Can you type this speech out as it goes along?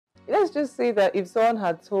let's just say that if someone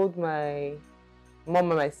had told my mom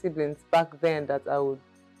and my siblings back then that I would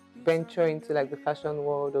venture into like the fashion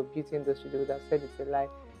world or beauty industry, they would have said it's a lie.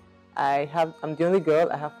 I'm the only girl.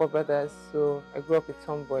 I have four brothers, so I grew up a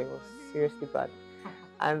tomboy. It was seriously bad.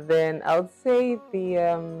 And then I would say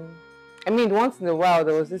I mean, once in a while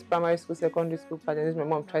there was this primary school, secondary school pageant. My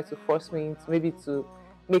mom tried to force me into maybe to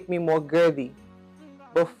make me more girly.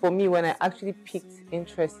 But for me, when I actually piqued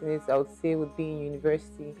interest in it, I would say it would be in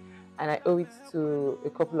university, and I owe it to a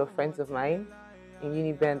couple of friends of mine in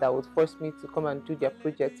Uniben that would force me to come and do their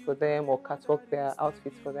projects for them or catwalk their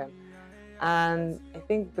outfits for them. And I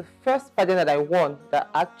think the first pageant that I won that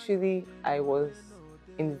actually I was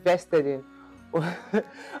invested in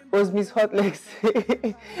was Miss Hot Legs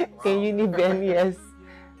in Uniben, yes.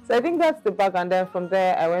 So I think that's the back, and then from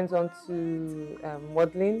there I went on to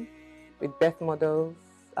modeling with Beth Models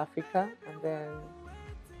Africa, and then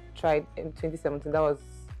tried in 2017. That was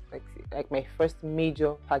like my first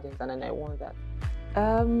major pageant, and then I won that.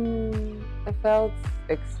 I felt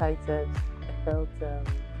excited. I felt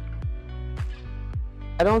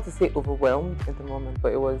I don't want to say overwhelmed at the moment,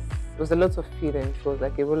 but it was a lot of feelings. It was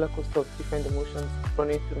like a roller coaster of different emotions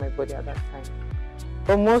running through my body at that time.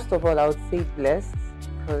 But most of all, I would say blessed,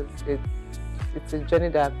 because it's a journey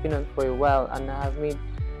that I've been on for a while, and I have made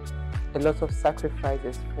a lot of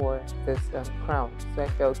sacrifices for this crown. So I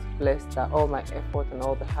felt blessed that all my effort and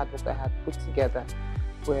all the hard work I had put together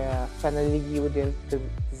were finally yielding the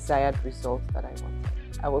desired results that I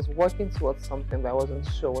wanted. I was working towards something, but I wasn't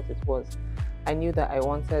sure what it was. I knew that I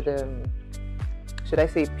wanted, should I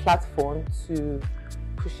say, platform to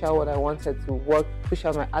push out what I wanted to push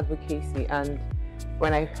out my advocacy. And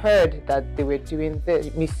when I heard that they were doing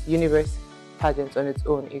the Miss Universe pageant on its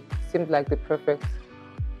own, it seemed like the perfect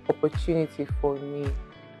opportunity for me.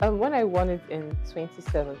 When I won it in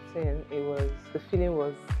 2017, the feeling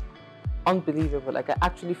was unbelievable. Like I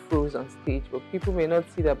actually froze on stage, but people may not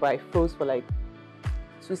see that, but I froze for like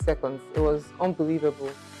 2 seconds. It was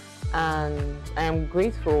unbelievable. And I am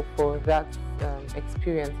grateful for that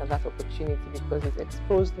experience and that opportunity, because it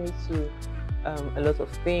exposed me to a lot of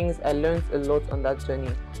things. I learned a lot on that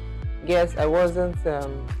journey. Yes, I wasn't,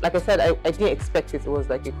 like I said, I didn't expect it. It was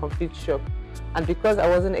like a complete shock. And because I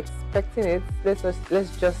wasn't expecting it, let's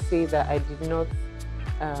just say that I did not,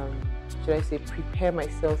 should I say, prepare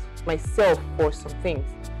myself for some things.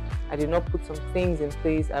 I did not put some things in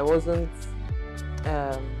place. I wasn't,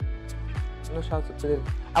 I'm not sure how to put it.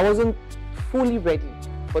 I wasn't fully ready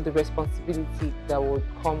for the responsibility that would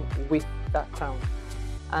come with that crown.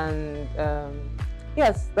 And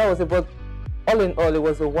yes, that was about, all in all, it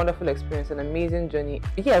was a wonderful experience, an amazing journey.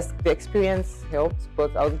 Yes, the experience helped,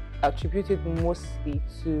 but I'll attribute it mostly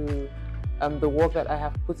to the work that I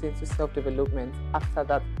have put into self-development after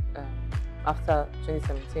that, after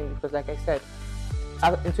 2017, because like I said,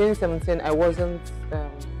 in 2017, I wasn't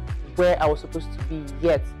where I was supposed to be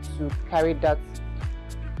yet to carry that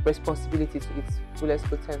responsibility to its fullest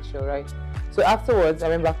potential, right? So afterwards, I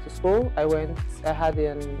went back to school. I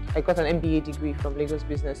got an MBA degree from Lagos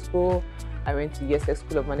Business School. I went to ESX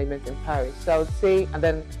School of Management in Paris. So I would say, and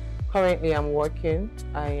then currently I'm working.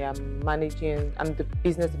 I'm the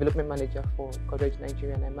business development manager for Coverage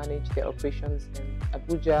Nigeria, and I manage their operations in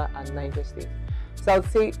Abuja and Niger State. So I would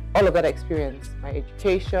say all of that experience, my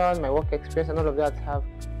education, my work experience, and all of that have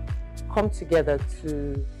come together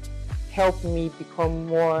to help me become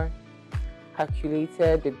more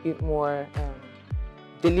calculated, a bit more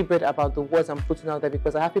deliberate about the words I'm putting out there,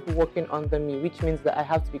 because I have people working under me, which means that I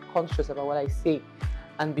have to be conscious about what I say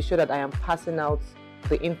and be sure that I am passing out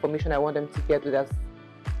the information I want them to get with as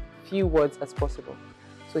few words as possible.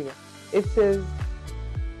 So yeah, it is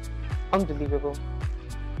unbelievable.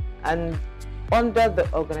 And under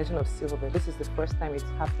the organization of Silver, this is the first time it's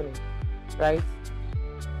happening, right?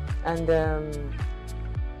 And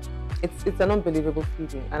it's an unbelievable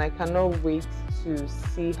feeling, and I cannot wait to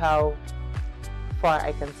see how far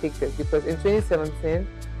I can take this, because in 2017,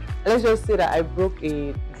 let's just say that I broke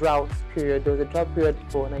a drought period. There was a drought period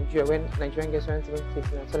for Nigeria when Nigerian girls weren't even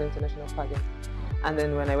placing at all international pageant. And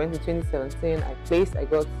then when I went to 2017, I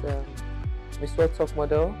got Miss World Top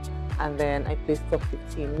Model, and then I placed top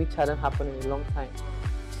 15, which hadn't happened in a long time.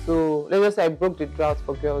 So let's just say I broke the drought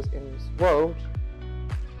for girls in Miss World.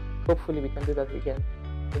 Hopefully we can do that again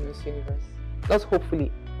in Miss Universe. Not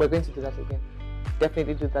hopefully, we're going to do that again.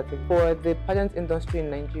 Definitely do that again. For the pageant industry in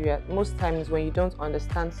Nigeria, most times when you don't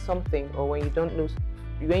understand something, or when you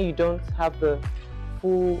don't have the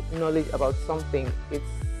full knowledge about something, it's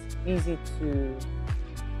easy to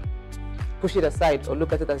push it aside or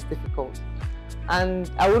look at it as difficult.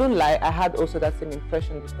 And I wouldn't lie, I had also that same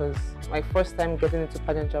impression, because my first time getting into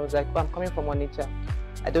pageantry, I was like, oh, I'm coming from Onitsha.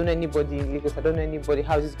 I don't know anybody in Lagos. I don't know anybody.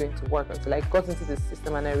 How is this going to work? Until I got into the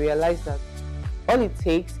system and I realized that all it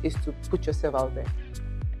takes is to put yourself out there.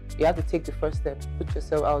 You have to take the first step, put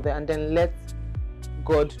yourself out there, and then let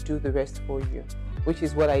God do the rest for you, which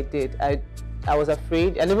is what I did. I was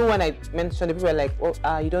afraid, and even when I mentioned it, people were like,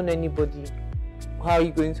 oh, you don't know anybody. How are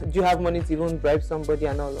you going to, do you have money to even bribe somebody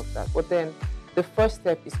and all of that? But then the first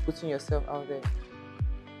step is putting yourself out there,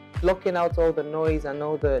 blocking out all the noise and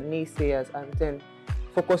all the naysayers, and then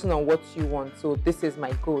focusing on what you want. So this is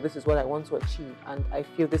my goal, this is what I want to achieve, and I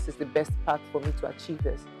feel this is the best path for me to achieve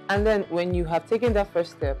this. And then when you have taken that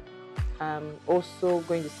first step, I'm also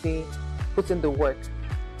going to say, put in the work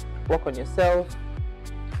on yourself.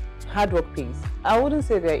 Hard work pays. I wouldn't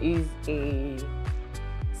say there is a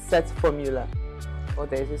set formula or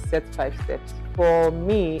there is a set 5 steps. For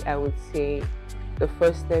me, I would say the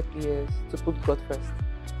first step is to put God first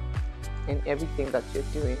in everything that you're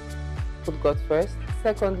doing. Put God first.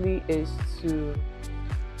 Secondly is to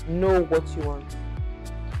know what you want.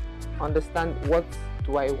 Understand, what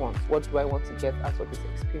do I want? What do I want to get out of this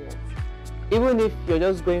experience? Even if you're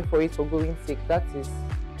just going for it for going sake, that is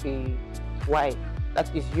the why.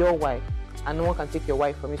 That is your why. And no one can take your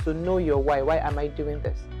why from you. So know your why. Why am I doing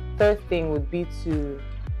this? Third thing would be to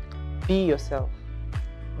be yourself.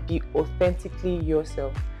 Be authentically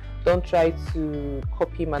yourself. Don't try to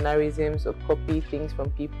copy mannerisms or copy things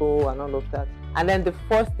from people and all of that. And then the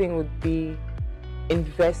fourth thing would be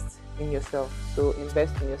invest in yourself. So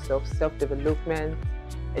invest in yourself, self-development,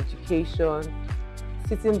 education,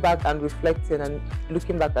 sitting back and reflecting and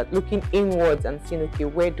looking inwards and seeing, okay,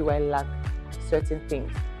 where do I lack certain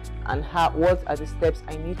things, and what are the steps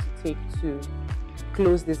I need to take to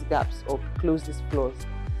close these gaps or close these flaws.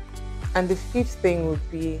 And the fifth thing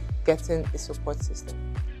would be getting a support system.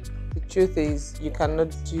 The truth is, you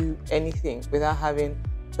cannot do anything without having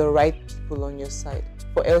the right people on your side.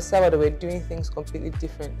 For El Salvador, we're doing things completely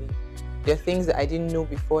differently. There are things that I didn't know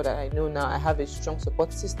before that I know now. I have a strong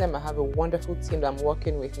support system. I have a wonderful team that I'm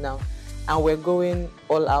working with now. And we're going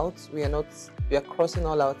all out. We are crossing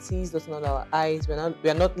all our T's, dotting all our I's. We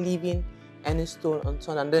are not leaving any stone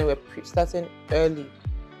unturned. And then we're starting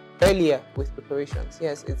earlier with preparations.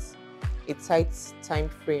 Yes, it's a tight time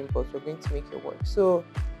frame, but we're going to make it work. So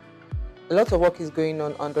a lot of work is going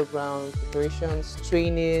on underground, preparations,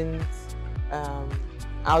 trainings,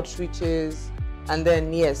 outreaches, and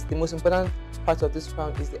then yes, the most important part of this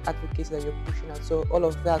round is the advocacy that you're pushing out. So all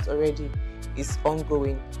of that already is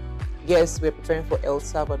ongoing. Yes, we're preparing for El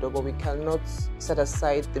Salvador, but we cannot set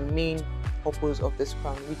aside the main purpose of this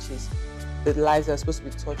round, which is the lives that are supposed to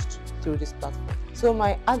be touched through this platform. So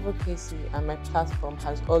my advocacy and my platform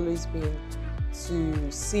has always been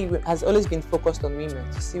focused on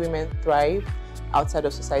women, to see women thrive outside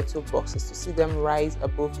of societal boxes, to see them rise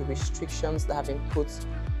above the restrictions that have been put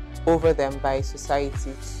over them by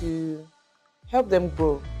society, to help them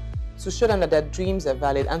grow, to show them that their dreams are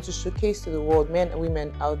valid, and to showcase to the world, men and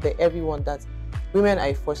women out there, everyone, that women are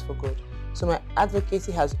a force for good. So my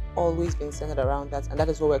advocacy has always been centered around that, and that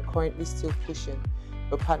is what we're currently still pushing.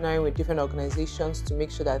 We're partnering with different organizations to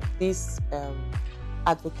make sure that this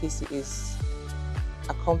advocacy is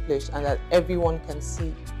accomplished and that everyone can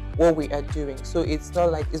see what we are doing. So it's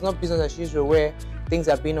not business as usual where things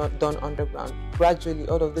are being done underground. Gradually,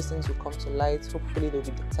 all of these things will come to light. Hopefully, they'll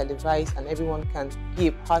be televised and everyone can be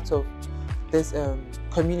a part of this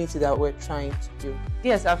community that we're trying to build.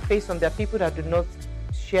 Yes, I've faced some. There are people that do not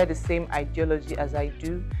share the same ideology as I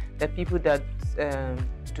do. There are people that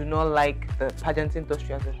do not like the pageant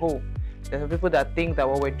industry as a whole. There are people that think that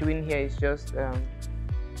what we're doing here is just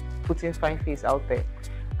putting fine face out there.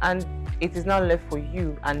 And it is now left for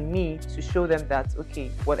you and me to show them that, okay,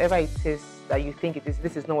 whatever it is that you think it is,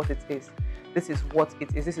 this is not what it is. This is what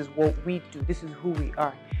it is. This is what we do. This is who we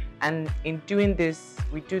are. And in doing this,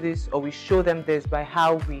 we do this, or we show them this by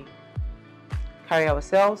how we carry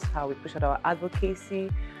ourselves, how we push out our advocacy,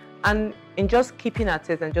 and in just keeping at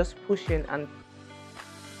it and just pushing and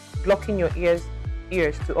blocking your ears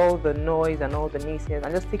to all the noise and all the naysayers,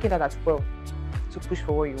 and just taking that as well to push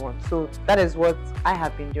for what you want. So that is what I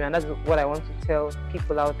have been doing, and that's what I want to tell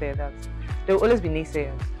people out there, that there will always be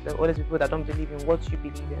naysayers. There will always be people that don't believe in what you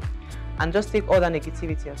believe in. And just take all that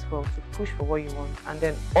negativity as well to push for what you want, and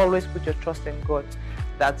then always put your trust in God,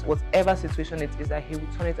 that whatever situation it is, that He will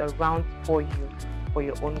turn it around for you, for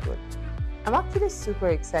your own good. I'm actually super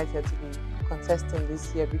excited to be contesting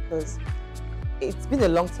this year because it's been a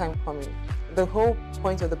long time coming. The whole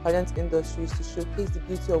point of the pageant industry is to showcase the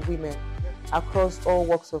beauty of women across all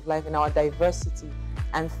walks of life and our diversity.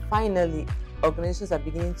 And finally, organizations are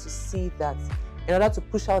beginning to see that in order to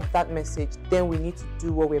push out that message, then we need to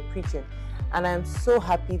do what we're preaching. And I'm so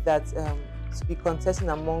happy that to be contesting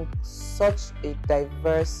among such a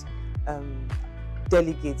diverse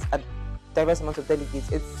delegates, a diverse amount of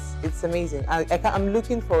delegates, it's amazing. I'm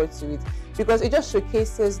looking forward to it because it just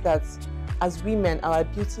showcases that as women, our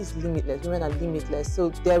beauty is limitless. Women are limitless. So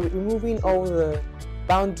they're removing all the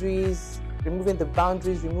boundaries, removing the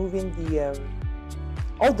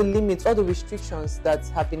all the limits, all the restrictions that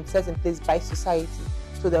have been set in place by society,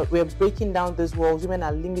 so that we're breaking down those walls. Women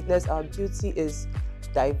are limitless. Our beauty is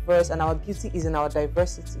diverse, and our beauty is in our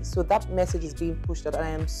diversity. So that message is being pushed out, and I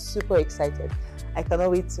am super excited. I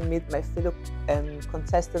cannot wait to meet my fellow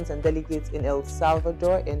contestants and delegates in El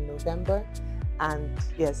Salvador in November. And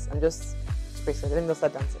yes, I'm just excited. Let me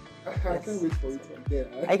start dancing. I can't wait for it from there.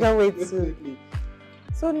 I can't wait to.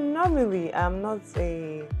 So normally I'm not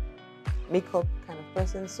a makeup kind of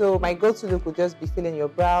person. So my go-to look would just be filling your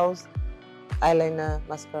brows, eyeliner,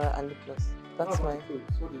 mascara, and lip gloss. That's my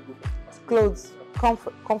clothes.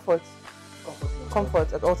 Comfort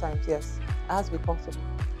at all times. Yes, it has to be comfortable.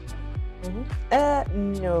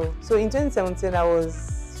 No. So in 2017, I was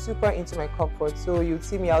super into my comfort. So you'd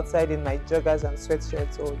see me outside in my joggers and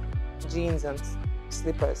sweatshirts or jeans and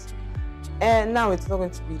slippers. And now it's not going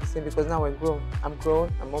to be the same because now we're grown. I'm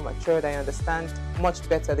grown, I'm more matured, I understand much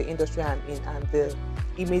better the industry I'm in and the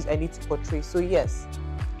image I need to portray. So yes,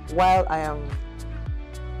 while I am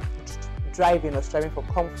driving or striving for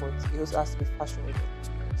comfort, it also has to be fashionable.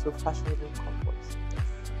 So fashionable comfort.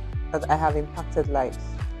 That I have impacted lives.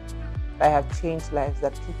 That I have changed lives,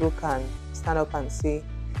 that people can stand up and say,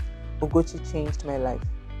 Ugochi changed my life.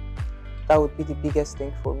 That would be the biggest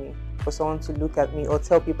thing for me. For someone to look at me or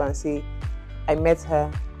tell people and say, I met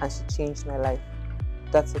her and she changed my life.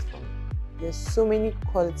 That's it for me. There's so many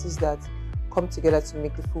qualities that come together to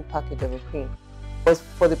make the full package of a queen. But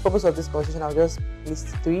for the purpose of this conversation, I'll just list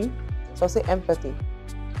 3. So I'll say empathy,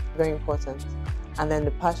 very important. And then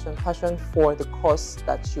the passion for the cause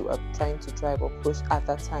that you are trying to drive or push at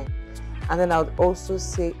that time. And then I would also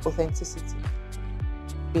say authenticity.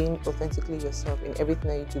 Being authentically yourself in everything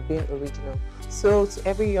that you do, being original. So to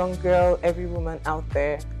every young girl, every woman out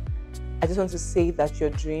there, I just want to say that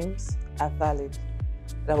your dreams are valid.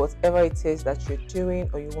 That whatever it is that you're doing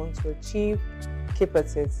or you want to achieve, keep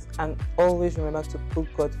at it and always remember to put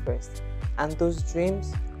God first. And those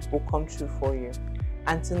dreams will come true for you.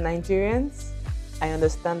 And to Nigerians, I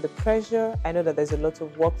understand the pressure. I know that there's a lot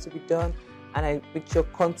of work to be done. And with your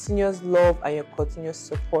continuous love and your continuous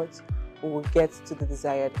support, we will get to the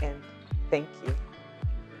desired end. Thank you.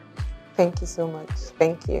 Thank you so much.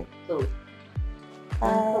 Thank you. So,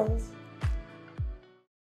 Bye.